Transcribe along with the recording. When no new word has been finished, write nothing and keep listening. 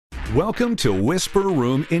Welcome to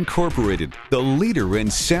WhisperRoom Incorporated, the leader in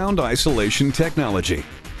sound isolation technology.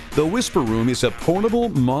 The WhisperRoom is a portable,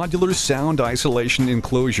 modular sound isolation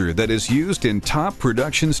enclosure that is used in top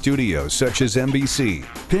production studios such as NBC,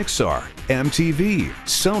 Pixar, MTV,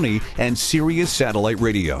 Sony, and Sirius Satellite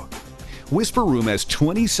Radio. WhisperRoom has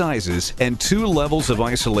 20 sizes and 2 levels of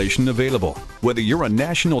isolation available. Whether you're a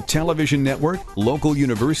national television network, local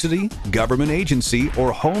university, government agency,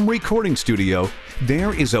 or home recording studio,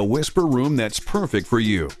 there is a WhisperRoom that's perfect for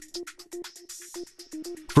you.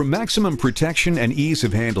 For maximum protection and ease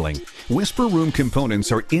of handling, WhisperRoom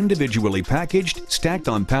components are individually packaged, stacked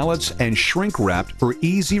on pallets, and shrink-wrapped for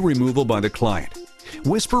easy removal by the client.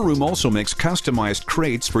 WhisperRoom also makes customized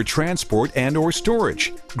crates for transport and/or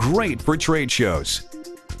storage. Great for trade shows.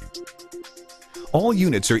 All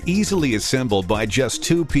units are easily assembled by just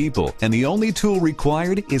 2 people, and the only tool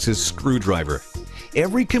required is a screwdriver.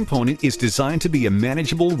 Every component is designed to be a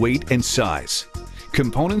manageable weight and size.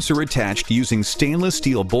 Components are attached using stainless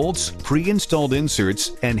steel bolts, pre-installed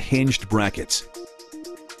inserts, and hinged brackets.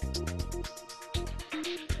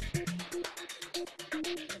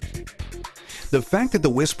 The fact that the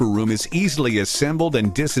WhisperRoom is easily assembled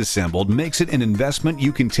and disassembled makes it an investment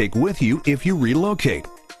you can take with you if you relocate.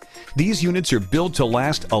 These units are built to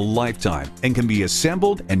last a lifetime and can be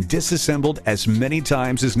assembled and disassembled as many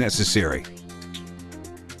times as necessary.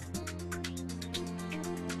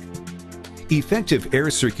 Effective air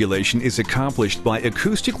circulation is accomplished by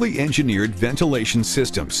acoustically engineered ventilation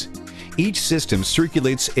systems. Each system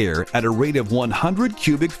circulates air at a rate of 100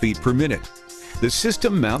 cubic feet per minute. The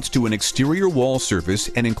system mounts to an exterior wall surface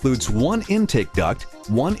and includes 1 intake duct,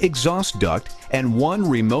 1 exhaust duct, and 1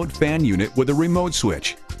 remote fan unit with a remote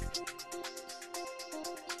switch.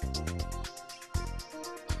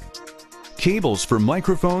 Cables for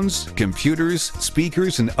microphones, computers,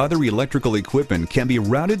 speakers, and other electrical equipment can be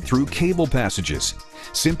routed through cable passages.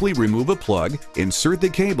 Simply remove a plug, insert the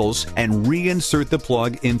cables, and reinsert the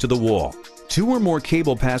plug into the wall. 2 or more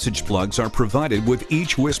cable passage plugs are provided with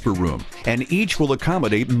each WhisperRoom, and each will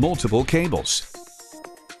accommodate multiple cables.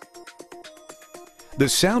 The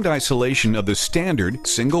sound isolation of the standard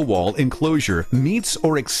single-wall enclosure meets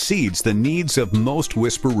or exceeds the needs of most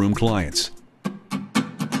WhisperRoom clients.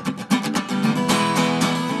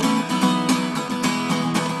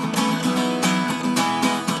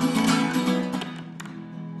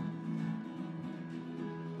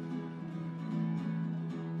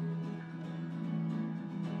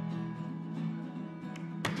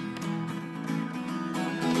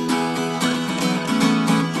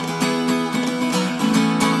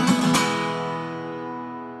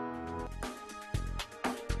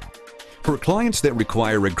 For clients that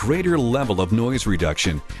require a greater level of noise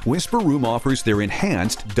reduction, WhisperRoom offers their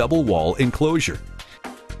enhanced double-wall enclosure.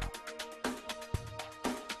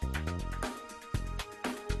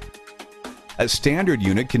 A standard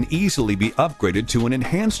unit can easily be upgraded to an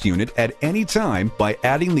enhanced unit at any time by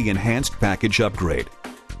adding the enhanced package upgrade.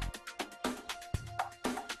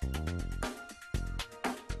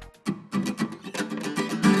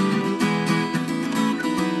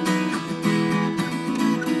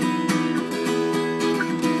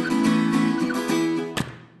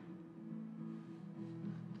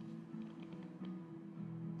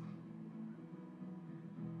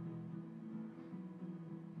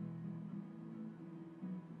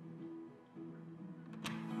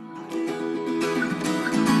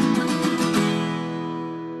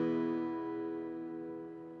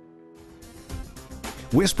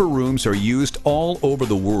 WhisperRooms are used all over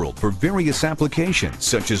the world for various applications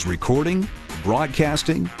such as recording,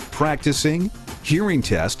 broadcasting, practicing, hearing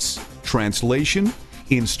tests, translation,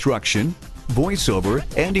 instruction, voiceover,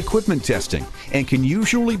 and equipment testing, and can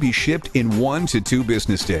usually be shipped in 1 to 2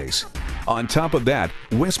 business days. On top of that,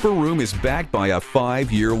 WhisperRoom is backed by a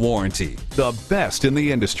 5-year warranty, the best in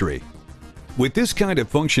the industry. With this kind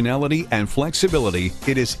of functionality and flexibility,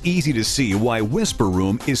 it is easy to see why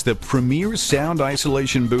WhisperRoom is the premier sound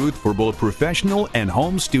isolation booth for both professional and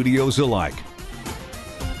home studios alike.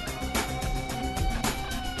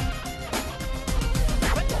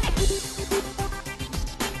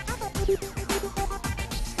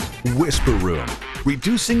 WhisperRoom,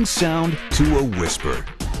 reducing sound to a whisper.